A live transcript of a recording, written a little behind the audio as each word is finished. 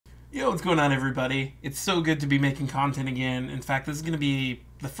Yo, what's going on, everybody? It's so good to be making content again. In fact, this is going to be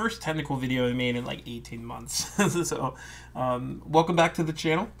the first technical video I made in like 18 months. Welcome back to the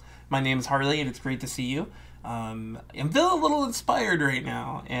channel. My name is Harley, and it's great to see you. I'm feeling a little inspired right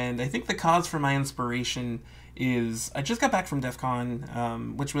now, and I think the cause for my inspiration is I just got back from DEF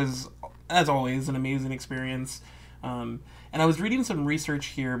CON, which was, as always, an amazing experience. And I was reading some research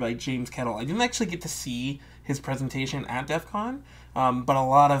here by James Kettle. I didn't actually get to see his presentation at DEF CON, but a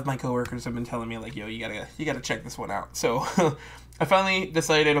lot of my coworkers have been telling me, like, yo, you gotta check this one out. So I finally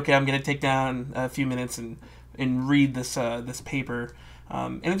decided, okay, I'm gonna take down a few minutes and read this this paper.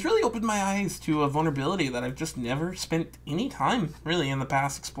 And it's really opened my eyes to a vulnerability that I've just never spent any time really in the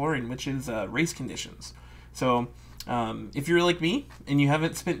past exploring, which is race conditions. So if you're like me and you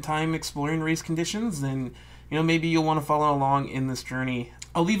haven't spent time exploring race conditions, then maybe you'll want to follow along in this journey.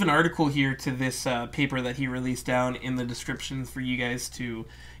 I'll leave an article here to this paper that he released down in the description for you guys to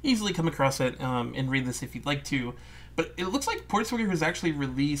easily come across it and read this if you'd like to. But it looks like Portswigger has actually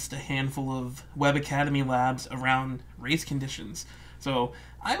released a handful of Web Academy labs around race conditions. So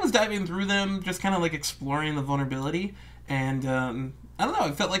I was diving through them, just kind of like exploring the vulnerability, and I don't know,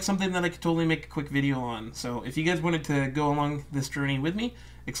 it felt like something that I could totally make a quick video on. So if you guys wanted to go along this journey with me,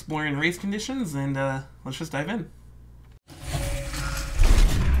 exploring race conditions, then let's just dive in.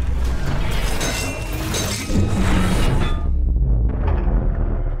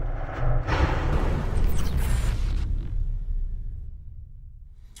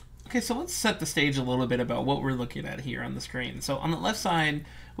 Okay, so let's set the stage a little bit about what we're looking at here on the screen. So on the left side,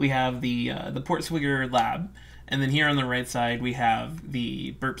 we have the Portswigger lab, and then here on the right side, we have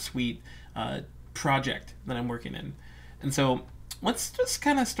the Burp suite project that I'm working in. And so let's just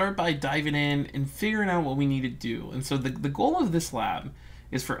kind of start by diving in and figuring out what we need to do. And so the goal of this lab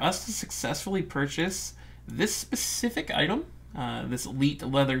is for us to successfully purchase this specific item, this elite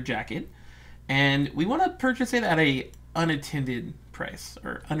leather jacket, and we want to purchase it at a unintended price.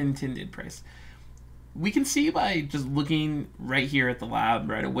 We can see by just looking right here at the lab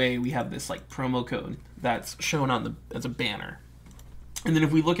right away, we have this like promo code that's shown on as a banner. And then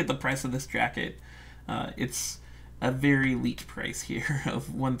if we look at the price of this jacket, it's a very elite price here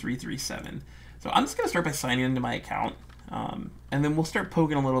of 1337. So I'm just gonna start by signing into my account, and then we'll start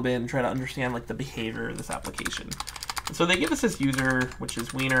poking a little bit and try to understand like the behavior of this application. And so they give us this user, which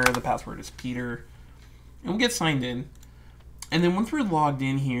is Wiener, the password is Peter, and we'll get signed in. And then once we're logged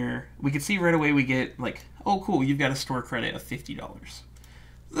in here, we can see right away we get like, oh cool, you've got a store credit of $50.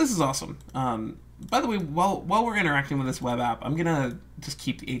 This is awesome. By the way, while we're interacting with this web app, I'm gonna just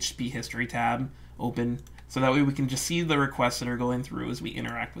keep the HTTP history tab open so that way we can just see the requests that are going through as we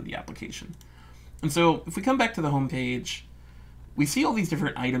interact with the application. And so if we come back to the home page, we see all these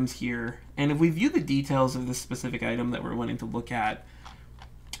different items here, and if we view the details of this specific item that we're wanting to look at,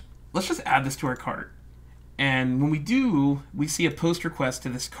 let's just add this to our cart. And when we do, we see a post request to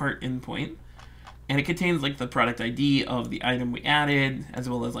this cart endpoint, and it contains like the product ID of the item we added, as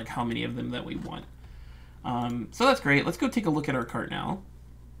well as like how many of them that we want. So that's great. Let's go take a look at our cart now.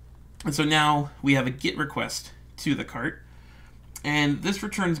 And so now we have a GET request to the cart, and this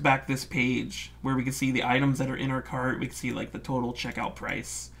returns back this page where we can see the items that are in our cart. We can see like the total checkout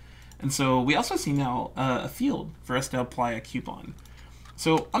price. And so we also see now a field for us to apply a coupon.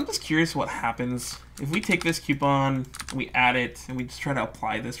 So I'm just curious what happens if we take this coupon, we add it, and we just try to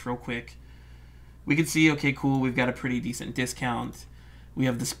apply this real quick. We can see, okay, cool, we've got a pretty decent discount. We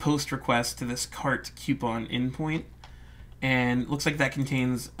have this post request to this cart coupon endpoint, and it looks like that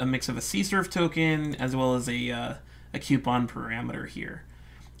contains a mix of a CSRF token as well as a coupon parameter here.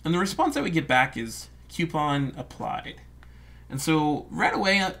 And the response that we get back is coupon applied. And so right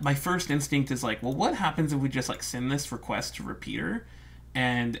away, my first instinct is like, well, what happens if we just like send this request to repeater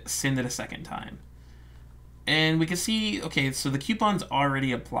and send it a second time? And we can see, okay, so the coupon's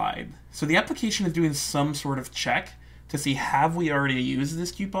already applied. So the application is doing some sort of check to see, have we already used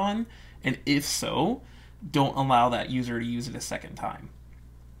this coupon? And if so, don't allow that user to use it a second time.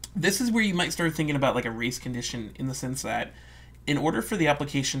 This is where you might start thinking about like a race condition, in the sense that in order for the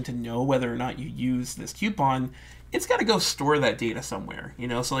application to know whether or not you use this coupon, it's got to go store that data somewhere,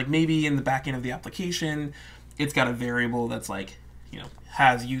 So like maybe in the back end of the application, it's got a variable that's like,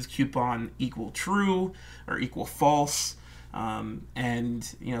 has use coupon equal true or equal false, and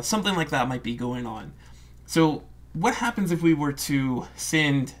something like that might be going on. So what happens if we were to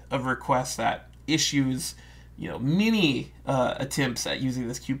send a request that issues many attempts at using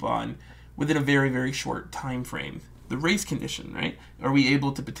this coupon within a very, very short time frame? The race condition, right? Are we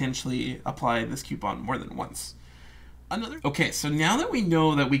able to potentially apply this coupon more than once? Okay, so now that we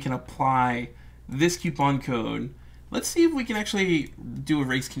know that we can apply this coupon code let's see if we can actually do a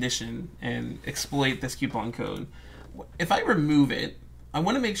race condition and exploit this coupon code. If I remove it, I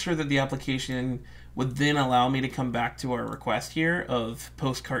want to make sure that the application would then allow me to come back to our request here of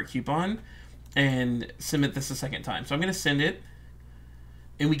post cart coupon and submit this a second time. So I'm going to send it,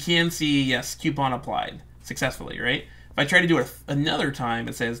 and we can see, yes, coupon applied successfully, right? If I try to do it another time,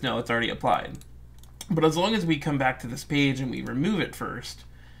 it says, no, it's already applied. But as long as we come back to this page and we remove it first,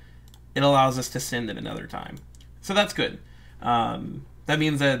 it allows us to send it another time. So that's good. That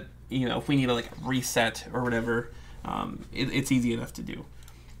means that, you know, if we need to like reset or whatever, it's easy enough to do.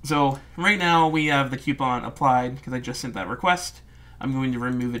 So right now we have the coupon applied because I just sent that request. I'm going to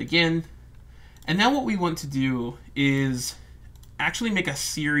remove it again. And now what we want to do is actually make a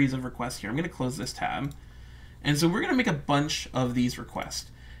series of requests here. I'm going to close this tab. And so we're going to make a bunch of these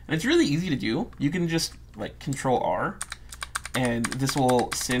requests. And it's really easy to do. You can just like Control R, and this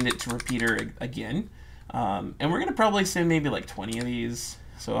will send it to repeater again. And we're going to probably send maybe like 20 of these.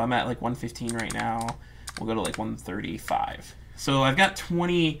 So I'm at like 115 right now. We'll go to like 135. So I've got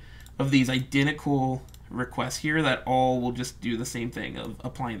 20 of these identical requests here that all will just do the same thing of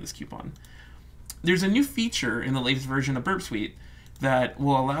applying this coupon. There's a new feature in the latest version of Burp Suite that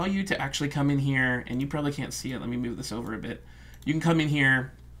will allow you to actually come in here, and you probably can't see it. Let me move this over a bit. You can come in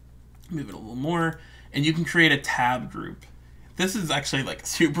here, move it a little more, and you can create a tab group. This is actually like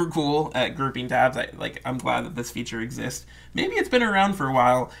super cool at grouping tabs. I'm glad that this feature exists. Maybe it's been around for a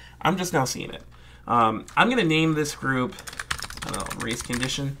while. I'm just now seeing it. I'm going to name this group race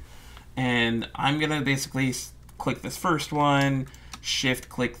condition, and I'm going to basically click this first one, shift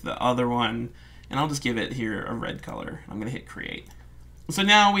click the other one, and I'll just give it here a red color. I'm going to hit create. So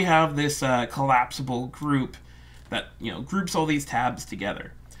now we have this collapsible group that, you know, groups all these tabs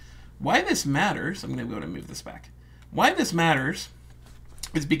together. Why this matters, I'm going to go to move this back. Why this matters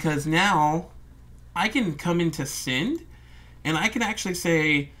is because now I can come into send, and I can actually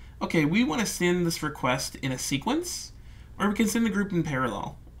say, okay, we want to send this request in a sequence, or we can send the group in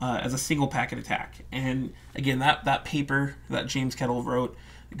parallel as a single packet attack. And again, that paper that James Kettle wrote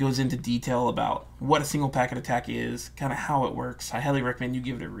goes into detail about what a single packet attack is, kind of how it works. I highly recommend you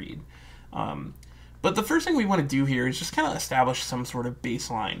give it a read. But the first thing we want to do here is just kind of establish some sort of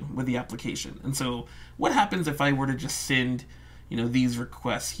baseline with the application. And so what happens if I were to just send, you know, these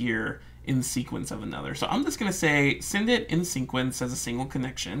requests here in sequence of another? So I'm just going to say send it in sequence as a single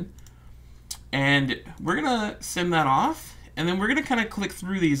connection. And we're going to send that off. And then we're going to kind of click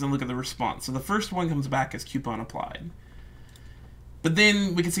through these and look at the response. So the first one comes back as coupon applied. But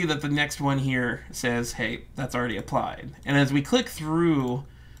then we can see that the next one here says, hey, that's already applied. And as we click through,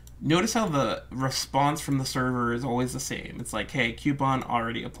 notice how the response from the server is always the same. It's like, hey, coupon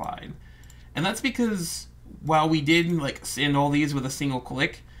already applied. And that's because while we did like send all these with a single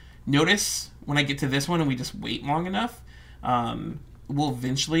click, notice when I get to this one and we just wait long enough, we'll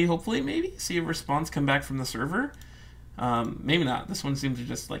eventually, hopefully, maybe see a response come back from the server. Maybe not. This one seems to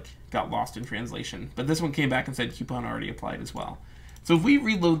just like got lost in translation. But this one came back and said coupon already applied as well. So if we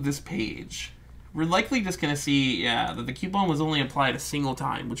reload this page, we're likely just going to see, yeah, that the coupon was only applied a single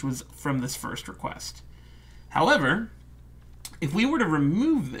time, which was from this first request. However, if we were to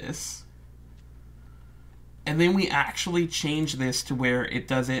remove this, and then we actually change this to where it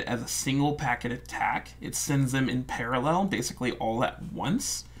does it as a single packet attack, it sends them in parallel, basically all at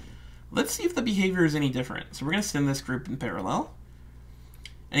once, let's see if the behavior is any different. So we're going to send this group in parallel.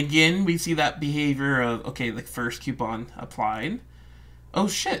 And again, we see that behavior of, okay, the first coupon applied. Oh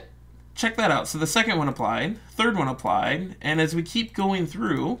shit, check that out. So the second one applied, third one applied, and as we keep going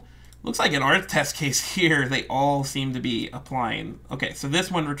through, looks like in our test case here, they all seem to be applying. Okay, so this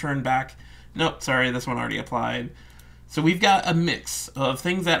one returned back. Nope, sorry, this one already applied. So we've got a mix of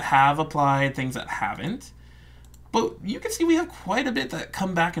things that have applied, things that haven't. But you can see we have quite a bit that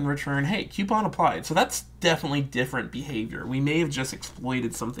come back and return, hey, coupon applied. So that's definitely different behavior. We may have just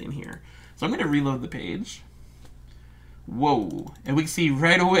exploited something here. So I'm going to reload the page. Whoa. And we can see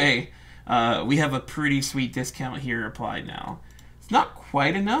right away we have a pretty sweet discount here applied now. It's not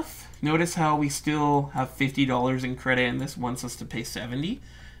quite enough. Notice how we still have $50 in credit, and this wants us to pay $70.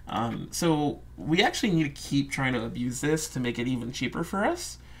 So we actually need to keep trying to abuse this to make it even cheaper for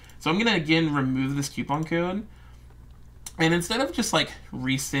us. So I'm going to, again, remove this coupon code. And instead of just like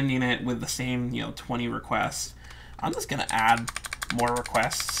resending it with the same, 20 requests, I'm just going to add more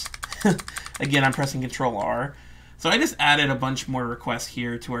requests. Again, I'm pressing Control R. So I just added a bunch more requests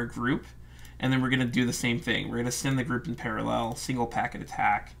here to our group. And then we're going to do the same thing. We're going to send the group in parallel, single packet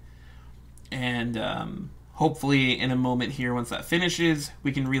attack. And hopefully in a moment here, once that finishes,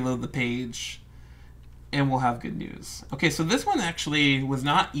 we can reload the page and we'll have good news. Okay, so this one actually was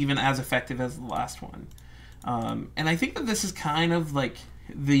not even as effective as the last one. And I think that this is kind of like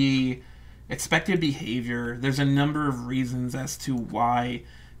the expected behavior. There's a number of reasons as to why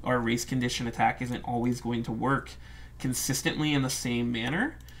our race condition attack isn't always going to work consistently in the same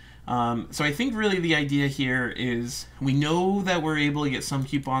manner. So I think really the idea here is we know that we're able to get some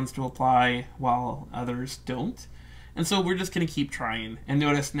coupons to apply while others don't. And so we're just going to keep trying. And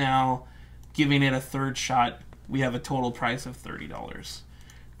notice now, giving it a third shot, we have a total price of $30.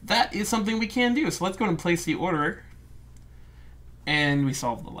 That is something we can do. So let's go and place the order. And we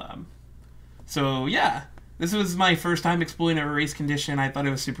solve the lab. So yeah, this was my first time exploring a race condition. I thought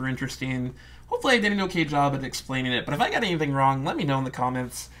it was super interesting. Hopefully I did an okay job at explaining it. But if I got anything wrong, let me know in the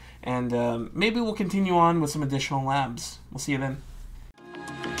comments. And maybe we'll continue on with some additional labs. We'll see you then.